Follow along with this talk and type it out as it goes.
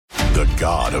The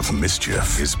god of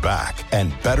mischief is back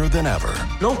and better than ever.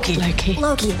 Loki.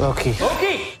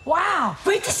 Wow,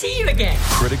 great to see you again.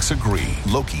 Critics agree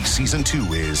Loki Season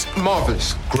 2 is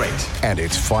marvelous. Great. And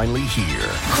it's finally here.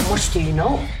 How much do you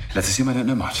know? Let's assume I don't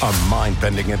know much. A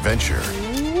mind-bending adventure.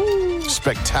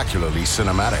 Spectacularly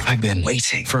cinematic. I've been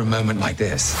waiting for a moment like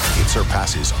this. It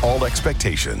surpasses all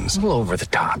expectations. A little over the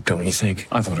top, don't you think?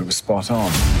 I thought it was spot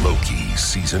on. Loki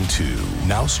Season 2.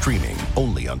 Now streaming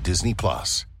only on Disney+.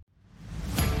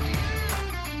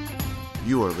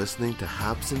 You are listening to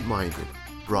Habsent Minded,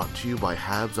 brought to you by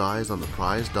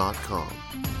HabsEyesOnThePrize.com.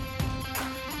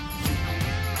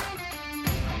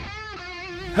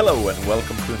 Hello and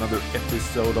welcome to another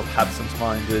episode of Habsent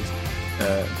Minded.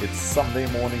 It's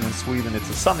Sunday morning in Sweden. It's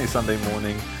a sunny Sunday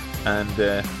morning,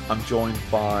 and I'm joined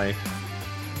by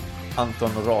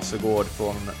Anton Rasegård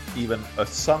from even a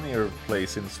sunnier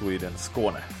place in Sweden,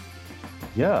 Skåne.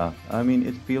 Yeah, I mean,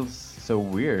 it feels so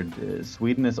weird.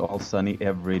 Sweden is all sunny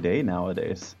every day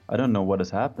nowadays. I don't know what has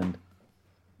happened.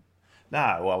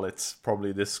 Well, it's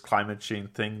probably this climate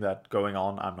change thing that's going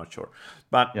on. I'm not sure.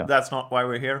 But That's not why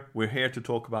we're here. We're here to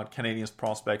talk about Canadiens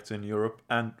prospects in Europe,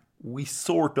 and we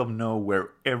sort of know where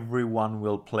everyone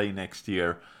will play next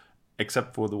year,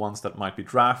 except for the ones that might be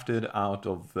drafted out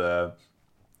of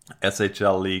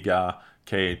SHL, Liga,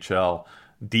 KHL,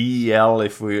 DEL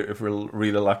if we're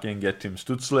really lucky and get Tim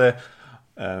Stutzle.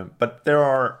 But there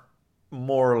are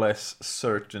more or less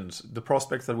certain. The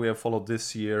prospects that we have followed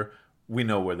this year, we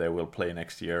know where they will play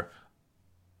next year,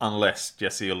 unless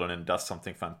Jesse Ylönen does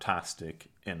something fantastic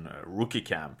in a rookie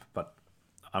camp. But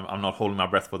I'm not holding my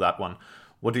breath for that one.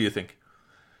 What do you think?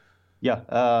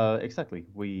 Yeah, exactly.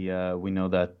 We know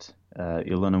that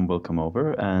Ylönen will come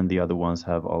over, and the other ones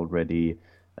have already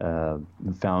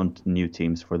found new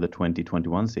teams for the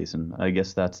 2021 season. I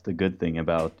guess that's the good thing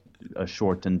about a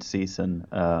shortened season,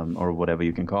 or whatever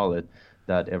you can call it,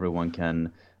 that everyone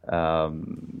can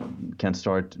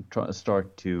start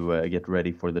to get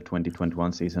ready for the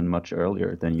 2021 season much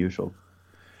earlier than usual.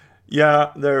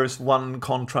 Yeah, there's one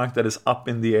contract that is up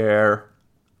in the air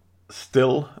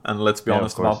still, and let's be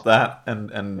honest about that.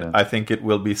 And I think it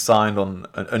will be signed on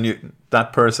a new.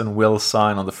 That person will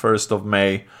sign on the 1st of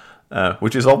May,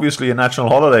 which is obviously a national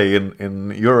holiday in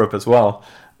Europe as well.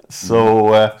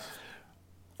 So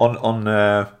on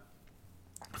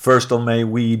 1st of May,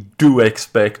 we do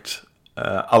expect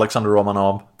Alexander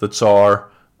Romanov, the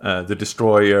Tsar, the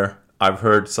Destroyer. I've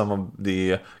heard some of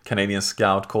the Canadian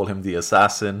scout call him the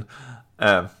Assassin.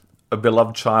 A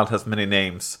beloved child has many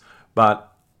names, but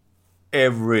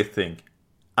everything,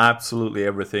 absolutely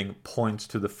everything, points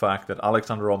to the fact that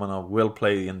Alexander Romanov will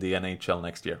play in the NHL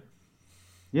next year.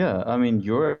 Yeah, I mean,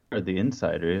 you're the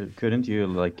insider. Couldn't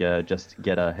you just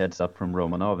get a heads up from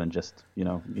Romanov and just,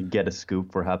 get a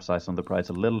scoop for Habs Eyes on the Prize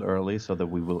a little early so that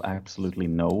we will absolutely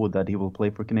know that he will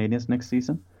play for Canadiens next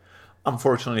season?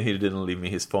 Unfortunately, he didn't leave me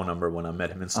his phone number when I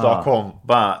met him in Stockholm,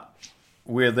 but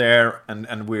we're there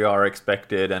and we are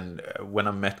expected. And when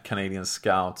I met Canadian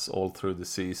scouts all through the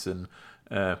season,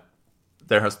 there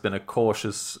has been a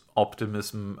cautious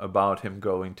optimism about him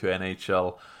going to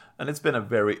NHL. And it's been a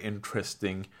very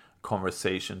interesting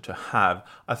conversation to have.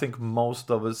 I think most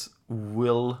of us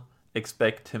will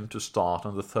expect him to start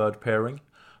on the third pairing,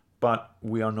 but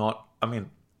we are not. I mean,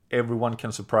 everyone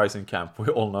can surprise in camp. We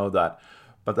all know that.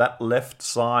 But that left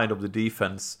side of the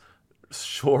defense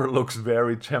sure looks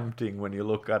very tempting when you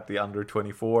look at the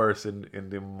under-24s in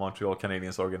the Montreal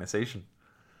Canadiens organization.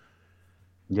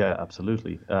 Yeah,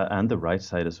 absolutely. And the right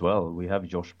side as well. We have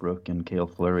Josh Brook and Cale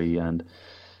Fleury, and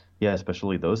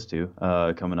especially those two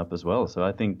coming up as well. So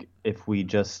I think if we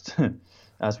just,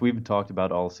 as we've talked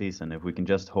about all season, if we can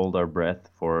just hold our breath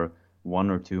for 1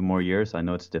 or 2 more years. I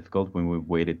know it's difficult when we've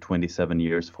waited 27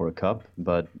 years for a cup,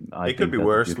 but it could be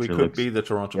worse. We could be the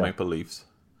Toronto Maple Leafs.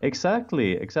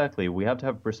 Exactly. We have to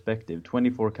have perspective.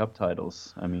 24 cup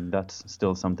titles. I mean, that's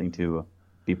still something to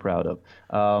be proud of.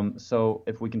 So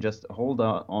if we can just hold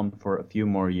on for a few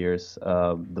more years,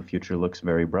 the future looks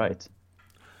very bright.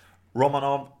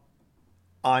 Romanov,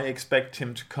 I expect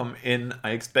him to come in.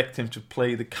 I expect him to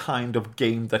play the kind of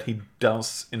game that he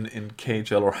does in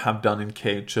KHL or have done in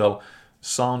KHL.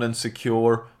 Sound and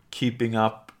secure, keeping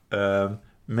up,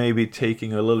 maybe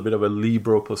taking a little bit of a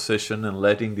libero position and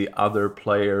letting the other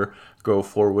player go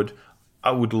forward.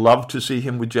 I would love to see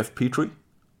him with Jeff Petrie.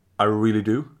 I really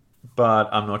do. But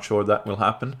I'm not sure that will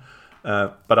happen.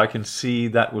 But I can see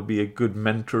that would be a good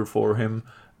mentor for him.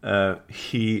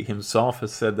 He himself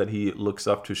has said that he looks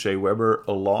up to Shea Weber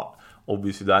a lot.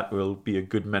 Obviously, that will be a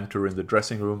good mentor in the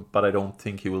dressing room, but I don't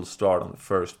think he will start on the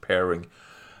first pairing.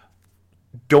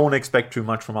 Don't expect too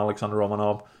much from Alexander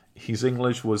Romanov. His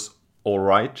English was all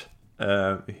right.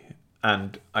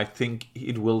 and I think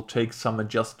it will take some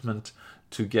adjustment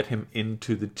to get him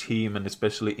into the team, and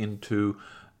especially into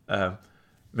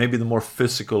maybe the more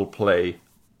physical play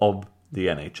of the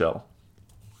NHL.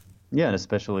 Yeah, and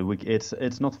especially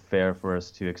it's not fair for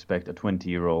us to expect a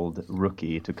 20-year-old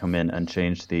rookie to come in and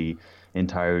change the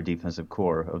entire defensive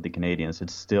core of the Canadiens.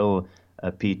 It's still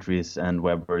Petries and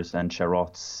Webbers and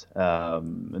Charots.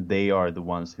 They are the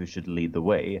ones who should lead the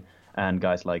way, and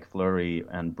guys like Fleury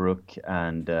and Brook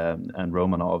and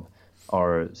Romanov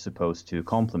are supposed to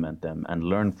complement them and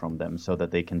learn from them so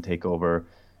that they can take over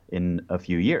in a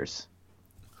few years.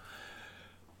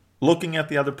 Looking at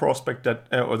the other prospect there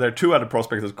are two other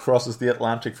prospects that crosses the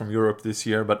Atlantic from Europe this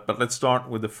year, but let's start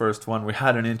with the first one. We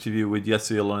had an interview with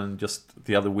Jesse Ylönen just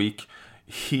the other week.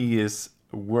 He is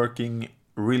working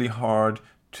really hard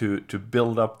to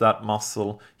build up that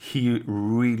muscle. He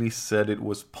really said it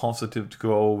was positive to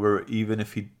go over, even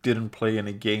if he didn't play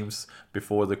any games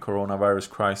before the coronavirus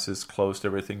crisis closed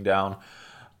everything down.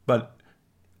 But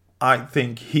I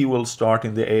think he will start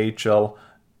in the AHL.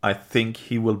 I think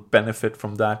he will benefit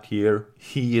from that here.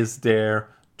 He is there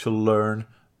to learn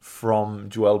from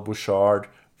Joel Bouchard,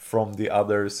 from the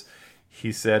others.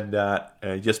 He said that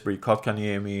Jesperi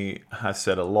Kotkaniemi has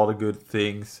said a lot of good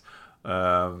things.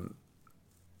 Otto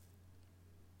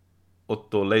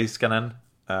Leiskanen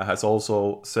has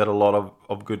also said a lot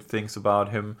of good things about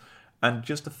him. And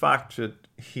just the fact that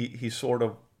he sort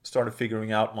of started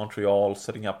figuring out Montreal,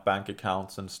 setting up bank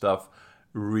accounts and stuff,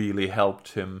 really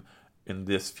helped him in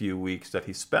this few weeks that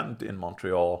he spent in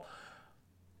Montreal.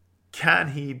 Can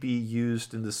he be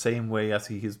used in the same way as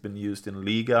he has been used in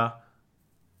Liga?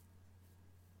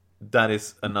 That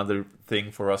is another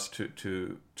thing for us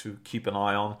to keep an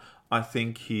eye on. I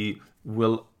think he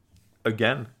will,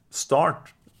 again,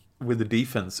 start with the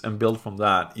defense and build from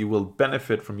that. You will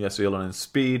benefit from Jesse Ylönen's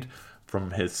speed,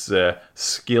 from his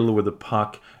skill with the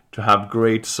puck, to have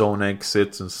great zone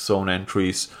exits and zone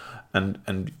entries,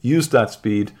 and use that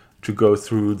speed to go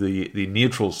through the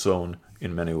neutral zone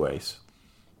in many ways.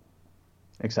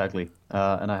 Exactly.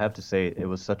 And I have to say, it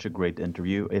was such a great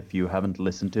interview. If you haven't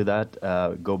listened to that,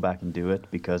 go back and do it,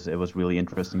 because it was really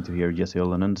interesting to hear Jesse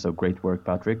Ylönen. So great work,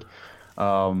 Patrik.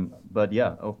 But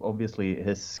yeah, obviously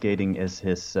his skating is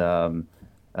his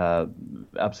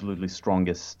absolutely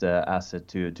strongest asset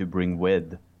to bring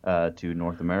with to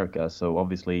North America. So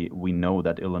obviously we know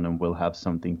that Ylönen will have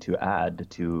something to add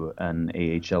to an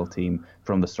AHL team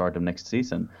from the start of next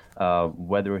season.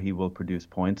 Whether he will produce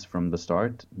points from the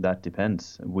start, that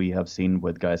depends. We have seen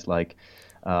with guys like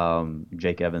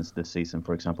Jake Evans this season,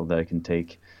 for example, that it can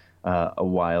take a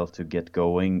while to get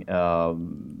going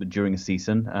during a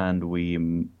season. And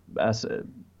we, as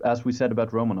we said about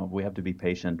Romanov, we have to be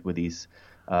patient with these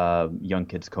young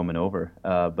kids coming over.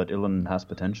 But Ylönen has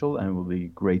potential, and it will be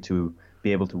great to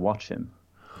be able to watch him.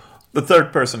 The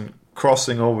third person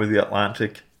crossing over the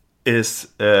Atlantic is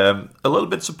a little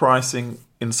bit surprising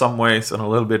in some ways and a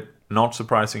little bit not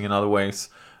surprising in other ways.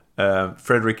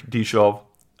 Frederick Dichow,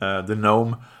 the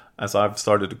Gnome, as I've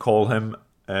started to call him,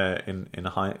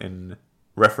 in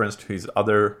reference to his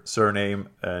other surname,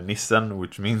 Nissen,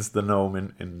 which means the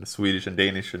gnome in Swedish and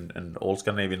Danish and all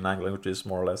Scandinavian languages,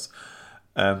 more or less.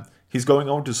 He's going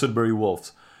on to Sudbury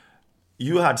Wolfs.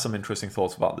 You had some interesting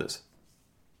thoughts about this.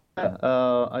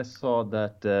 I saw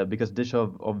that because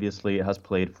Dichow obviously has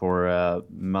played for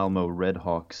Malmö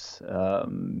Redhawks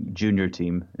junior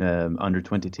team, under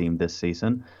 20 team this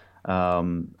season.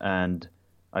 And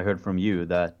I heard from you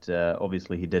that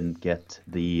obviously he didn't get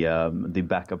the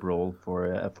backup role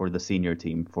for the senior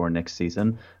team for next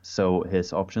season. So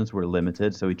his options were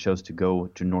limited. So he chose to go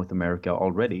to North America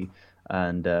already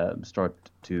and start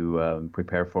to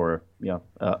prepare for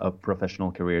a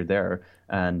professional career there.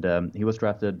 And he was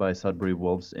drafted by Sudbury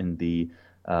Wolves in the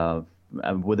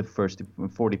with the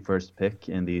 41st pick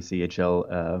in the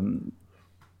CHL.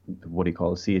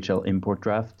 CHL import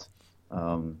draft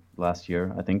last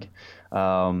year, I think.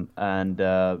 And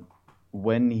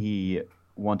when he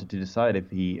wanted to decide if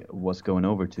he was going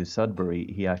over to Sudbury,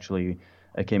 he actually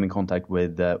came in contact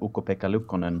with Ukko-Pekka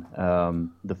Lukkonen,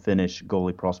 the Finnish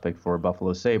goalie prospect for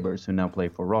Buffalo Sabres, who now play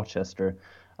for Rochester,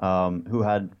 who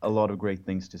had a lot of great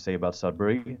things to say about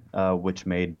Sudbury, which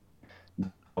made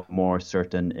more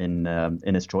certain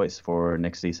in his choice for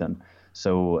next season.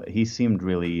 So he seemed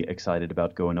really excited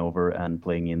about going over and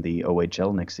playing in the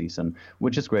OHL next season,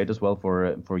 which is great as well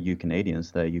for you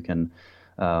Canadians, that you can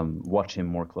watch him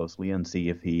more closely and see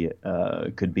if he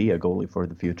could be a goalie for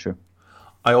the future.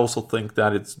 I also think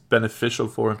that it's beneficial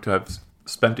for him to have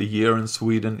spent a year in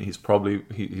Sweden. He's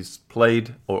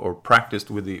played or practiced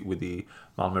with the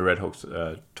Malmö Redhawks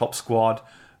top squad.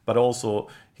 but also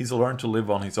he's learned to live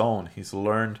on his own. He's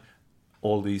learned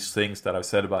all these things that I've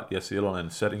said about Jesse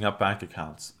Ylönen, setting up bank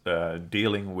accounts,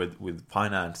 dealing with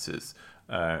finances,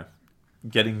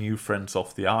 getting new friends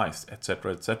off the ice,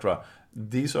 etc., etc.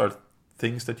 These are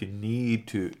things that you need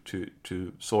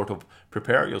to sort of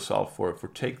prepare yourself for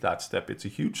take that step. It's a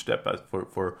huge step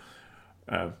for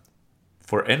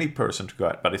any person to go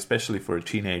out, but especially for a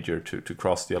teenager to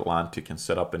cross the Atlantic and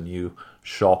set up a new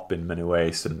shop in many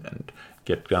ways and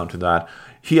get down to that.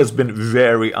 He has been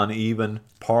very uneven,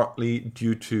 partly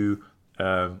due to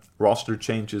roster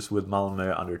changes with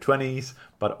Malmö under 20s,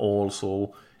 but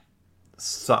also,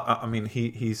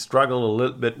 he struggled a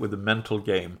little bit with the mental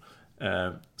game.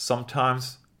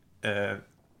 Sometimes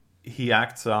he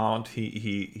acts out,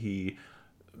 he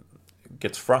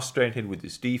gets frustrated with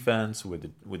his defense,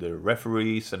 with the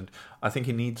referees, and I think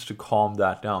he needs to calm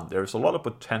that down. There's a lot of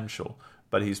potential,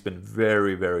 but he's been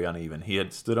very, very uneven. He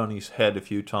had stood on his head a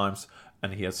few times,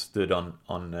 and he has stood on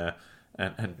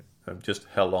and just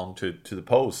held on to the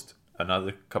post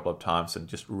another couple of times and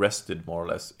just rested more or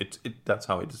less. That's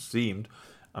how it seemed.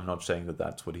 I'm not saying that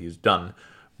that's what he's done,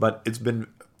 but it's been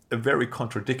a very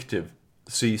contradictive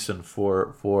season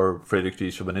for Fredrik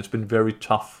Dichow, and it's been very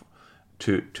tough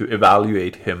to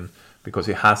evaluate him because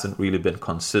he hasn't really been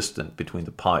consistent between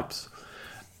the pipes.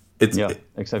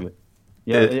 Exactly.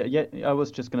 Yeah, I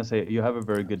was just going to say, you have a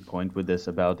very good point with this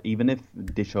about even if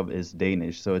Dichow is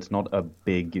Danish, so it's not a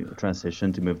big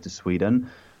transition to move to Sweden,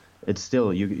 it's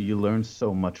still, you learn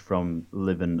so much from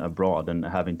living abroad and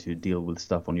having to deal with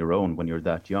stuff on your own when you're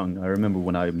that young. I remember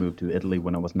when I moved to Italy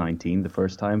when I was 19 the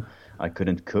first time, I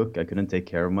couldn't cook, I couldn't take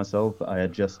care of myself. I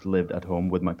had just lived at home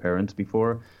with my parents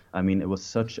before. I mean, it was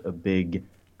such a big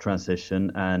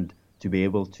transition, and to be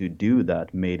able to do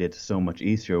that made it so much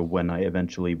easier when I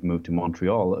eventually moved to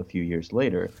Montreal a few years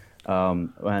later.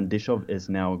 And Dichow is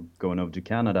now going over to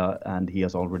Canada, and he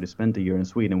has already spent a year in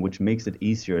Sweden, which makes it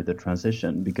easier, the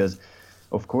transition, because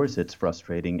of course it's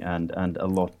frustrating and a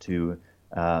lot to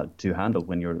handle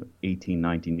when you're 18,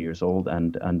 19 years old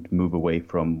and move away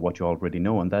from what you already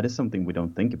know. And that is something we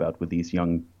don't think about with these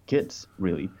young kids,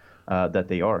 really, that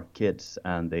they are kids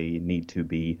and they need to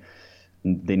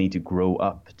grow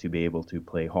up to be able to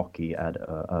play hockey at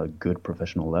a good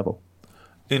professional level.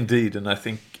 Indeed, and I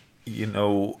think,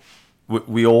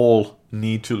 we all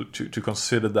need to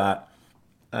consider that,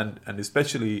 and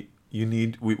especially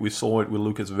we saw it with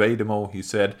Lucas Vejdemo. He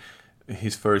said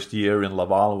his first year in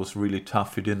Laval was really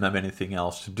tough. He didn't have anything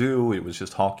else to do. It was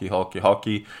just hockey.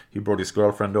 He brought his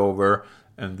girlfriend over,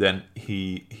 and then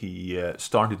he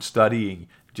started studying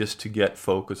just to get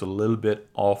focus a little bit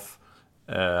off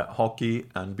hockey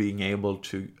and being able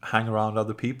to hang around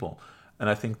other people. And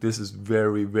I think this is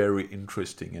very, very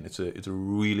interesting, and it's a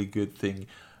really good thing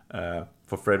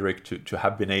for Fredrik to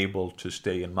have been able to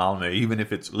stay in Malmö, even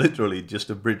if it's literally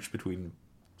just a bridge between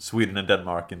Sweden and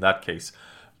Denmark in that case.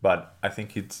 But I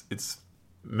think it's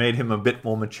made him a bit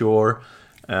more mature.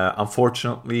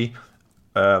 Unfortunately,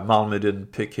 Malmö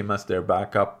didn't pick him as their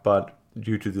backup, but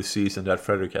due to the season that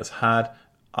Fredrik has had,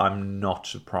 I'm not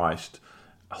surprised.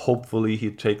 Hopefully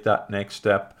he'll take that next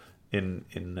step in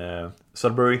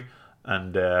Sudbury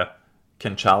and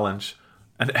can challenge.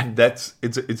 And it's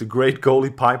a great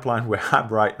goalie pipeline we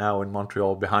have right now in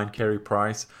Montreal behind Carey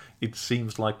Price. It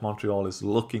seems like Montreal is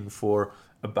looking for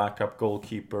a backup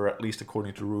goalkeeper, at least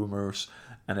according to rumors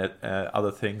and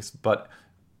other things. But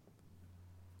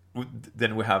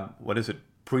then we have,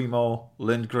 Primo,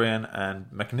 Lindgren, and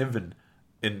McNiven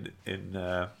in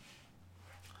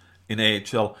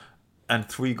AHL. And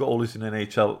 3 goalies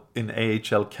in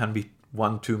AHL can be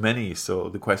one too many. So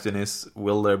the question is,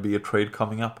 will there be a trade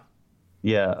coming up?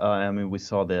 Yeah, we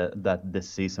saw that this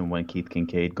season when Keith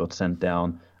Kincaid got sent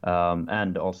down,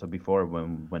 and also before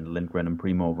when Lindgren and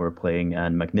Primo were playing,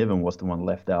 and McNiven was the one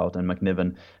left out, and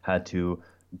McNiven had to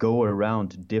go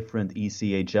around different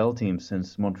ECHL teams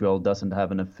since Montreal doesn't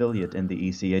have an affiliate in the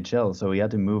ECHL, so he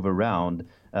had to move around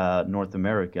North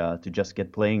America to just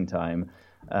get playing time.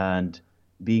 And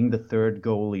being the third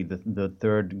goalie, the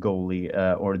third goalie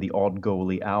or the odd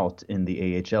goalie out in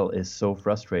the AHL is so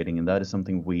frustrating, and that is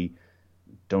something we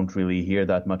don't really hear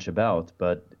that much about,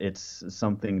 but it's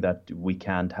something that we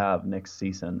can't have next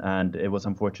season. And it was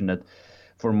unfortunate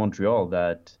for Montreal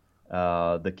that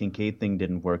the Kincaid thing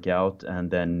didn't work out,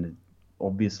 and then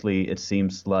obviously it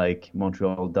seems like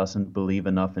Montreal doesn't believe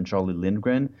enough in Charlie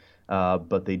Lindgren,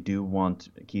 but they do want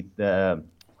Caden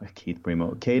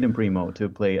Primo to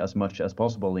play as much as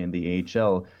possible in the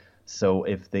AHL. So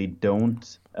if they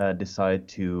don't decide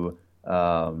to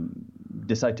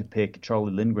pick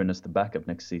Charlie Lindgren as the backup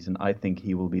next season, I think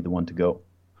he will be the one to go.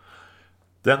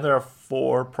 Then there are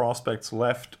 4 prospects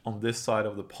left on this side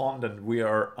of the pond, and we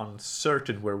are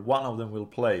uncertain where one of them will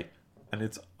play. And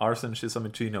it's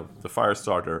Khisamutdinov, the fire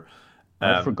starter.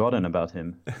 I've forgotten about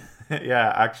him.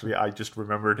 Yeah, actually, I just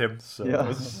remembered him.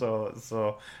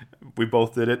 So we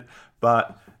both did it.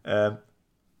 But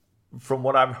from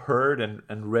what I've heard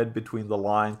and read between the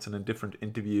lines and in different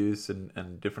interviews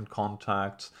and different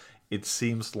contacts, it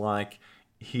seems like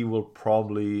he will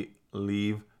probably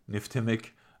leave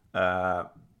Niftimik,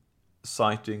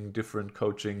 citing different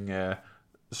coaching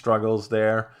struggles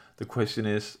there. The question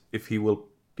is if he will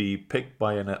be picked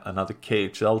by another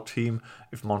KHL team,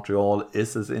 if Montreal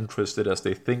is as interested as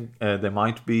they think they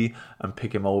might be, and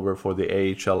pick him over for the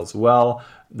AHL as well.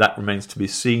 That remains to be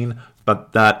seen,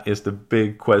 but that is the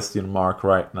big question mark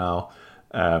right now.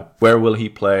 Where will he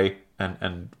play,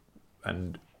 and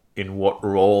in what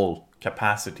role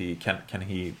capacity can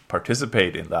he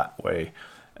participate in that way?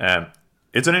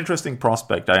 It's an interesting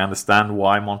prospect. I understand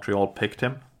why Montreal picked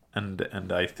him,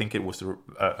 and I think it was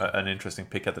an interesting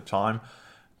pick at the time.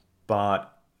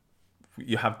 But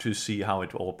you have to see how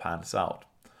it all pans out.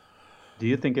 Do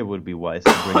you think it would be wise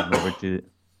to bring him over to?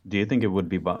 Do you think it would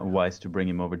be wise to bring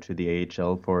him over to the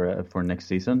AHL for next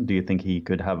season? Do you think he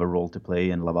could have a role to play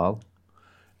in Laval?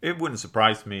 It wouldn't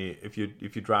surprise me if you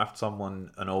draft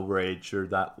someone an overager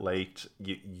that late.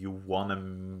 You want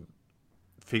to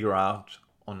figure out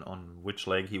on which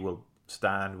leg he will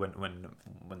stand when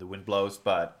the wind blows,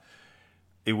 but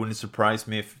it wouldn't surprise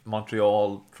me if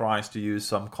Montreal tries to use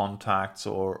some contacts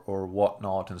or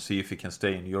whatnot and see if he can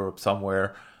stay in Europe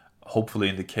somewhere, hopefully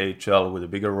in the KHL with a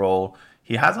bigger role.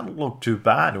 He hasn't looked too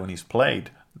bad when he's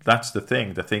played. That's the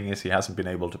thing. The thing is he hasn't been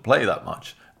able to play that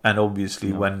much. And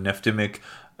obviously when Neftimik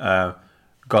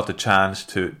got the chance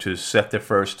to set their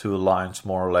first 2 lines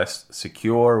more or less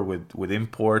secure with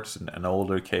imports and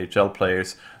older KHL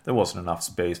players, there wasn't enough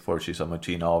space for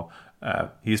Khisamutdinov.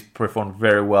 He's performed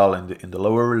very well in the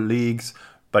lower leagues,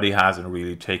 but he hasn't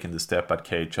really taken the step at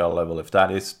KHL level. If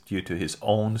that is due to his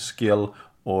own skill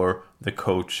or the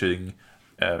coaching,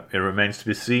 it remains to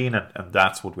be seen, and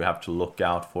that's what we have to look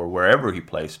out for wherever he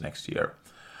plays next year.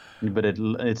 But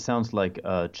it sounds like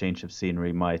a change of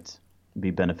scenery might be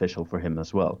beneficial for him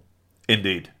as well.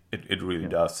 Indeed, it really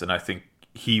does, and I think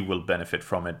he will benefit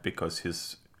from it because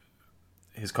his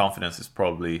confidence is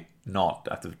probably not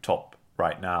at the top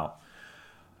right now.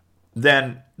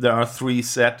 Then there are 3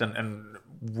 set, and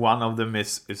one of them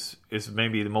is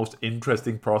maybe the most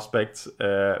interesting prospects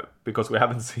because we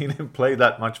haven't seen him play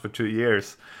that much for 2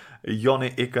 years.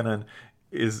 Joni Ikonen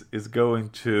is going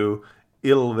to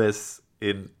Ilves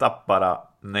in Tappara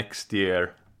next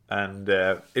year, and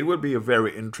it will be a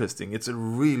very interesting. It's a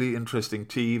really interesting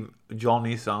team.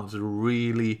 Johnny sounds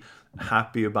really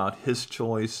happy about his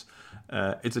choice.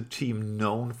 It's a team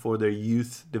known for their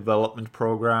youth development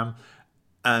program.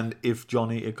 And if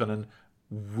Joni Ikonen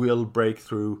will break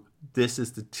through, this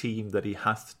is the team that he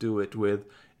has to do it with.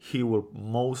 He will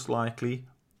most likely,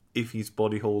 if his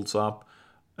body holds up,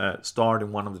 start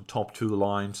in one of the top 2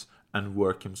 lines and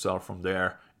work himself from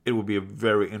there. It will be a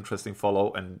very interesting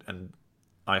follow, and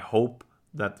I hope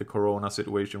that the corona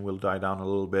situation will die down a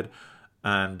little bit,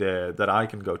 and that I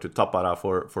can go to Tappara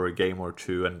for a game or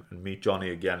 2 and meet Johnny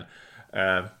again.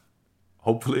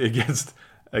 Hopefully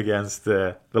against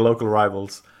the local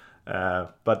rivals,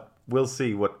 but we'll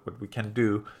see what we can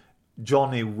do.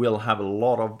 Johnny will have a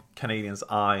lot of Canadians'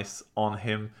 eyes on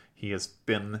him. He has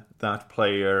been that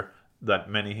player that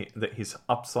his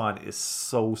upside is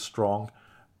so strong,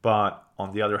 but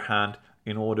on the other hand,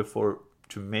 in order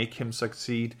to make him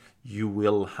succeed, you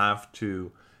will have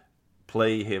to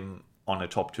play him on a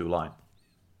top 2 line.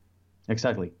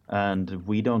 Exactly. And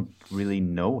we don't really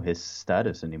know his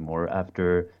status anymore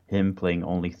after him playing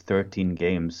only 13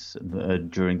 games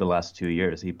during the last 2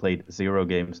 years. He played 0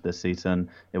 games this season.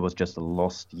 It was just a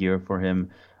lost year for him.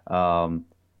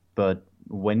 But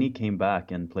when he came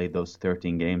back and played those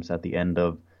 13 games at the end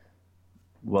of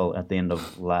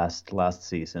last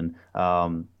season,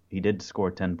 he did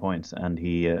score 10 points, and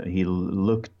he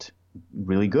looked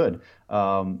really good.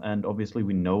 And obviously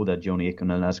we know that Joni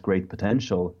Ikonen has great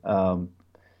potential.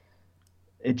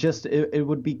 It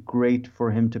would be great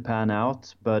for him to pan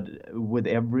out, but with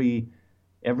every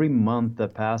month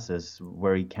that passes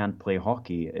where he can't play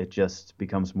hockey, it just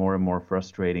becomes more and more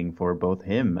frustrating for both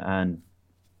him and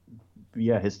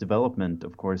his development.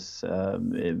 Of course,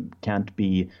 he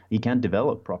can't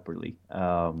develop properly.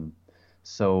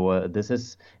 So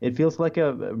it feels like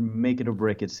a make it or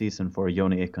break it season for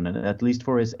Joni Ikonen, at least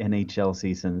for his NHL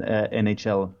season,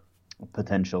 NHL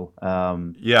potential.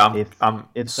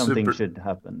 If something should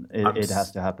happen, it has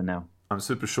to happen now. I'm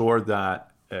super sure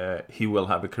that he will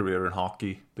have a career in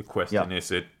hockey. The question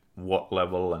is at what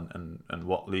level and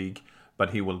what league,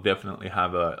 but he will definitely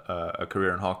have a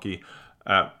career in hockey.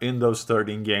 In those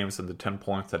 13 games and the 10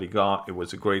 points that he got, it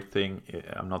was a great thing.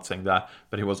 I'm not saying that,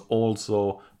 but he was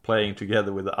also playing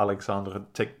together with Alexandre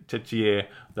Techier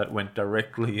that went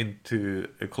directly into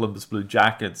a Columbus Blue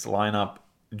Jackets lineup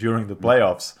during the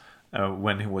playoffs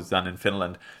when he was done in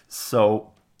Finland.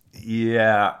 So,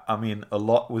 yeah, I mean, a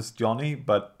lot was Joni,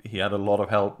 but he had a lot of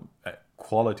help,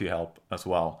 quality help as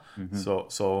well.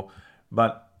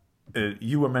 But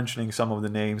you were mentioning some of the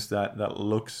names that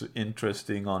looks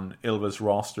interesting on Ilves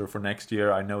roster for next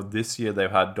year. I know this year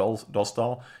they've had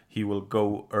Dostal. He will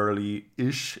go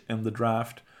early-ish in the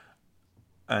draft.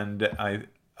 And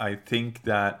I think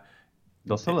that...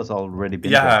 Dostal has already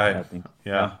been drafted, I think.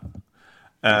 Yeah.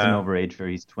 He's an overager.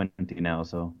 He's 20 now,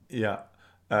 so... Yeah.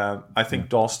 I think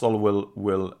Dostal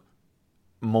will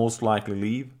most likely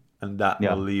leave, and that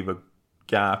will leave a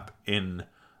gap in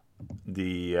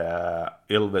the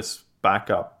Ilves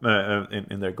backup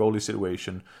in their goalie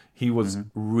situation. He was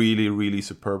really, really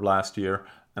superb last year,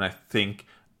 and I think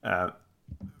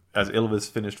as Ilves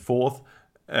finished fourth,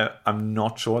 I'm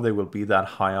not sure they will be that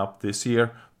high up this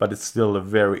year, but it's still a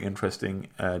very interesting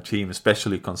team,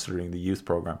 especially considering the youth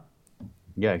program.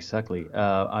 Yeah, exactly.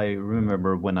 I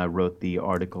remember when I wrote the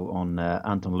article on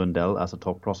Anton Lundell as a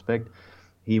top prospect.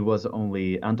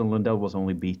 Anton Lundell was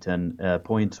only beaten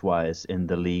points-wise in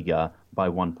the Liga by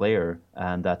one player,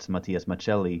 and that's Mattias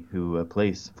Marcelli, who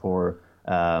plays for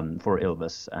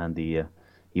Ilves, and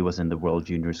he was in the World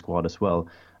Junior squad as well.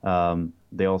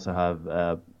 They also have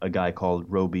a guy called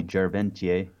Roby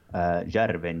Järventje,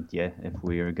 if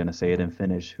we are going to say it in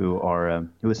Finnish, who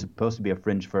is supposed to be a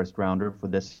fringe first rounder for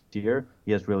this year.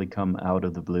 He has really come out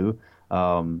of the blue,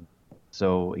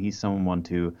 so he's someone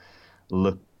to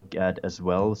look at as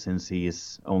well, since he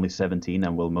is only 17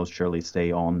 and will most surely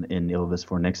stay on in Ilves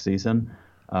for next season.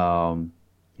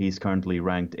 He's currently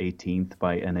ranked 18th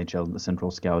by NHL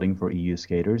Central Scouting for EU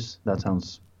skaters. That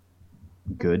sounds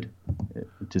good,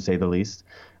 to say the least.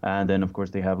 And then, of course,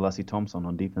 they have Lassie Thompson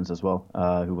on defense as well,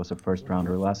 who was a first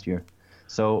rounder last year.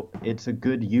 So it's a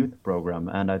good youth program,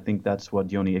 and I think that's what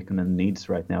Joni Ikonen needs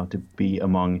right now, to be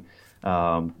among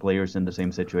players in the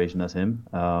same situation as him,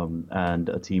 and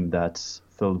a team that's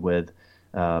filled with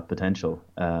potential.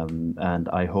 And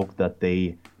I hope that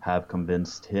they have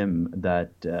convinced him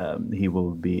that he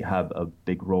will have a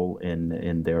big role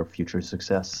in their future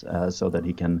success, so that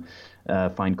he can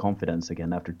find confidence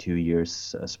again after 2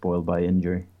 years spoiled by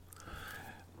injury.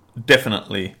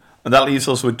 Definitely. And that leaves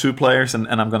us with two players, and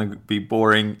I'm going to be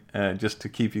boring just to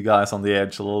keep you guys on the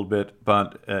edge a little bit.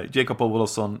 But Jacob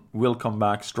Olofsson will come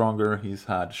back stronger. He's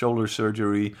had shoulder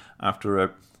surgery after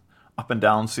a up and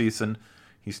down season.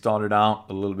 He started out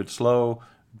a little bit slow,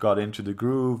 got into the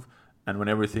groove, and when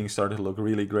everything started to look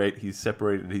really great, he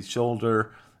separated his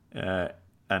shoulder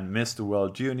and missed the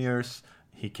World Juniors.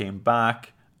 He came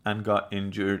back and got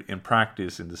injured in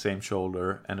practice in the same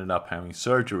shoulder, ended up having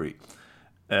surgery.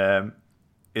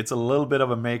 It's a little bit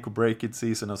of a make or break it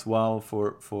season as well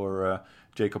for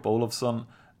Jacob Olofsson.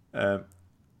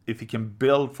 If he can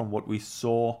build from what we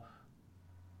saw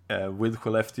with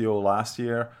Skellefteå last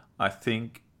year, I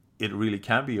think it really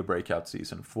can be a breakout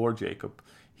season for Jacob.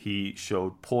 He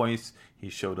showed poise. He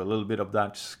showed a little bit of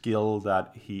that skill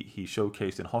that he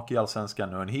showcased in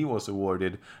Hockeyallsvenskan, and he was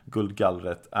awarded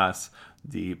Guldgallret as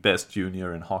the best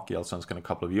junior in Hockeyallsvenskan a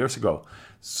couple of years ago.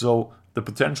 So the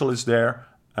potential is there.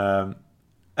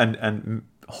 And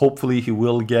hopefully he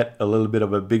will get a little bit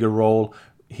of a bigger role.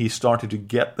 He started to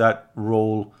get that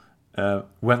role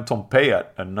when Tom Payat,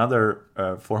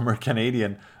 another former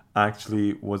Canadian,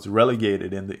 actually was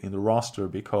relegated in the roster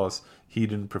because he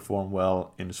didn't perform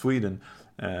well in Sweden.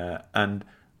 And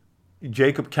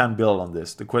Jacob can build on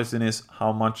this. The question is,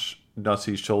 how much does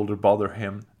his shoulder bother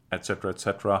him, etc.,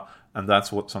 etc. And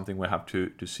that's something we have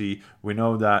to see. We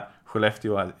know that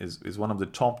Skellefteå is one of the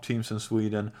top teams in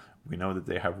Sweden. We know that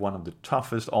they have one of the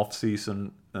toughest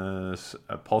off-season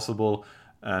possible,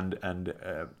 and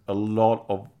a lot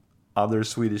of other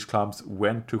Swedish clubs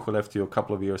went to Skellefteå a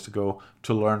couple of years ago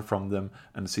to learn from them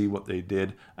and see what they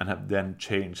did, and have then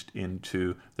changed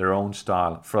into their own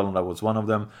style. Frölunda was one of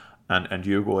them, and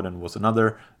Djurgården was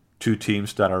another. Two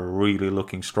teams that are really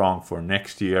looking strong for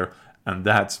next year, and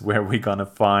that's where we're going to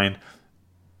find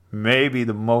maybe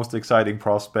the most exciting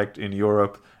prospect in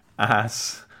Europe,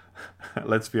 as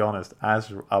let's be honest,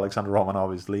 as Alexander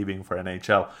Romanov is leaving for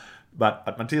NHL. But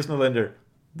at Mattias Norlinder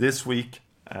this week,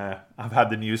 I've had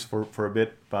the news for a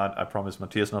bit, but I promised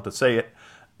Mattias not to say it.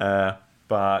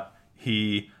 But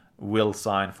he will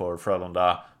sign for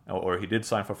Frölunda, or he did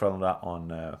sign for Frölunda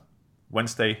on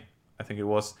Wednesday, I think it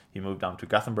was. He moved down to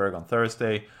Gothenburg on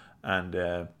Thursday,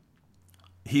 and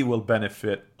he will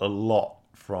benefit a lot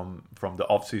from the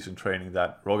off-season training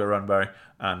that Roger Rönnberg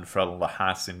and Frölunda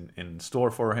has in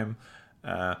store for him.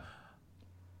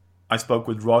 I spoke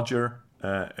with Roger.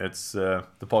 It's the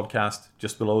podcast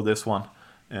just below this one,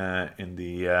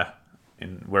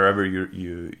 in wherever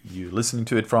you listening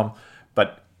to it from.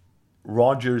 But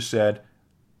Roger said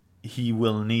he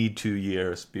will need 2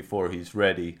 years before he's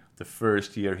ready. The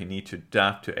first year he needs to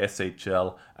adapt to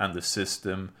SHL and the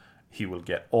system. He will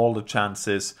get all the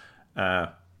chances.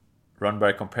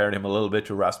 Rönnberg compared him a little bit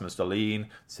to Rasmus Dahlin,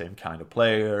 same kind of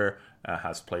player,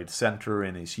 has played center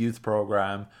in his youth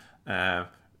program.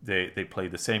 They play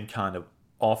the same kind of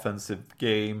offensive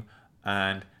game,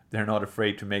 and they're not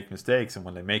afraid to make mistakes. And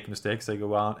when they make mistakes, they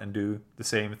go out and do the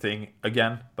same thing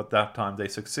again, but that time they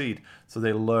succeed. So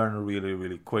they learn really,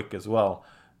 really quick as well.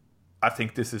 I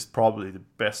think this is probably the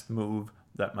best move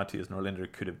that Mattias Norlinder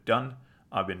could have done.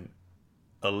 I've been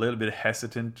a little bit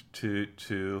hesitant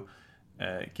to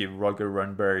give Roger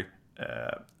Rönnberg,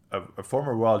 a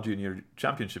former World Junior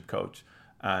Championship coach,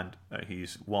 and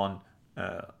he's won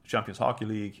Champions Hockey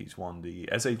League, he's won the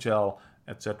SHL,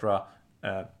 etc.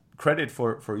 Credit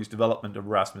for his development of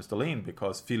Rasmus Dahlin,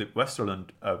 because Filip Westerlund,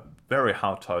 a very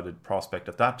high-touted prospect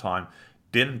at that time,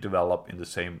 didn't develop in the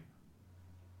same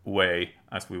way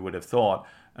as we would have thought,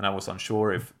 and I was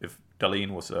unsure if Dahlin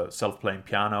was a self-playing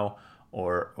piano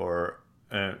or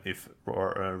if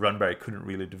Rönnberg couldn't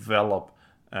really develop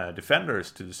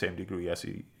defenders to the same degree as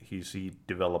he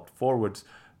developed forwards.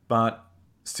 But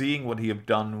seeing what he have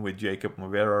done with Jacob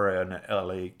Olofsson and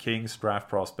LA Kings draft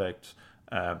prospects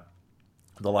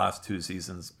the last 2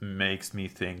 seasons makes me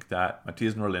think that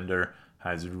Mattias Norlinder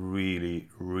has really,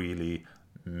 really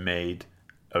made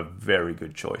a very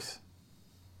good choice.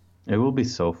 It will be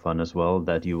so fun as well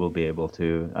that you will be able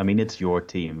to, I mean, it's your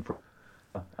team,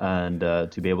 and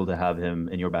to be able to have him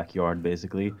in your backyard,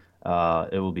 basically,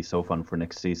 it will be so fun for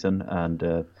next season, and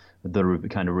the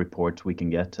kind of reports we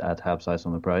can get at Habs Eyes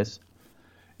on the Prize.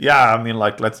 Yeah, I mean,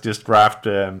 like, let's just draft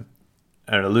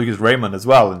Lucas Raymond as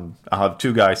well, and I'll have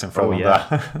 2 guys in front of that.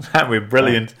 That would be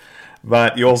brilliant.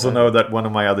 But you also know that one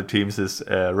of my other teams is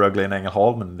Rögle and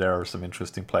Ängelholm, and there are some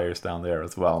interesting players down there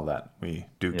as well that we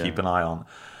do keep an eye on.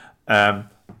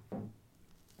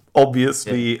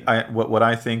 Obviously, what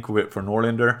I think for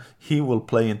Norlinder, he will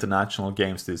play international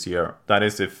games this year. That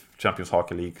is, if Champions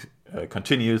Hockey League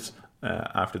continues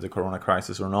after the Corona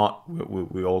crisis or not.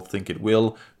 We all think it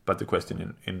will, but the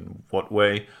question in what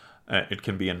way. It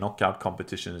can be a knockout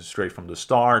competition straight from the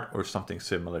start or something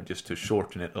similar, just to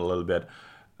shorten it a little bit.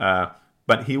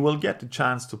 But he will get the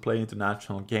chance to play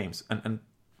international games. And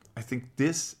I think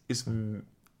this is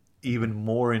even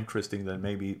more interesting than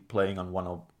maybe playing on one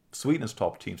of Sweden's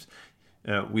top teams.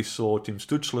 We saw Team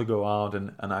Stutzle go out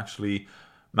and actually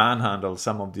manhandle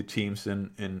some of the teams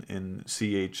in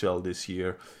CHL this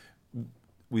year.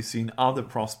 We've seen other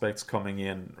prospects coming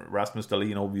in. Rasmus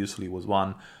Dahlin obviously was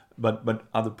one, but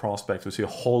other prospects. We see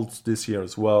Holtz this year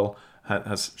as well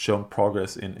has shown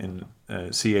progress in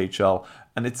CHL,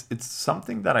 and it's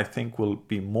something that I think will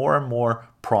be more and more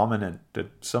prominent, that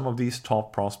some of these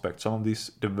top prospects, some of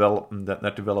these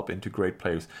that develop into great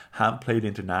players, have played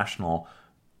international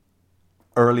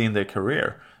early in their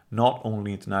career. Not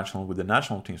only international with the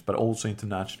national teams, but also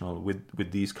international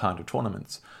with these kind of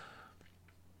tournaments.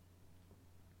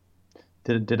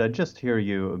 Did I just hear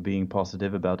you being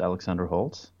positive about Alexander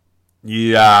Holtz?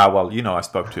 Yeah, well, I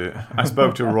spoke to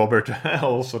Robert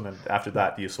Olsson, and after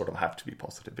that, you sort of have to be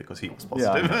positive because he was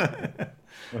positive. Yeah.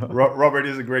 Robert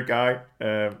is a great guy.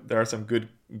 There are some good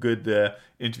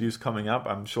interviews coming up.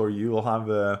 I'm sure you will have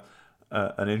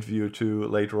an interview or two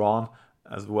later on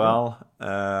as well.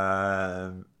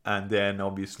 And then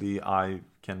obviously I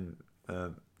can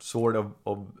sort of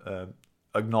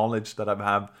acknowledge that I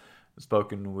have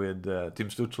spoken with Tim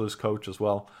Stutzle's coach as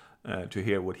well, to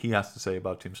hear what he has to say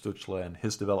about Tim Stutzle and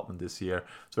his development this year.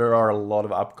 So there are a lot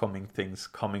of upcoming things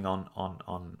coming on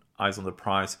Eyes on the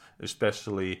Prize,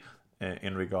 especially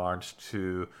in regards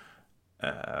to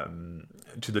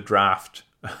the draft,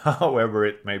 however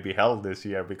it may be held this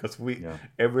year, because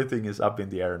everything is up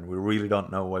in the air and we really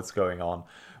don't know what's going on.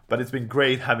 But it's been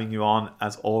great having you on,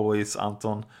 as always,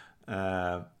 Anton.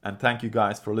 And thank you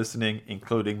guys for listening,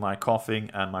 including my coughing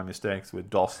and my mistakes with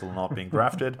Dostal not being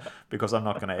drafted, because I'm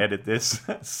not going to edit this.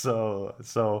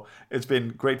 So it's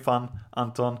been great fun,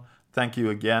 Anton. Thank you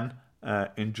again.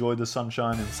 Enjoy the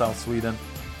sunshine in South Sweden,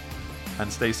 and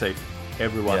stay safe,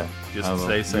 everyone. Just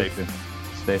stay safe.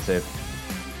 Stay safe.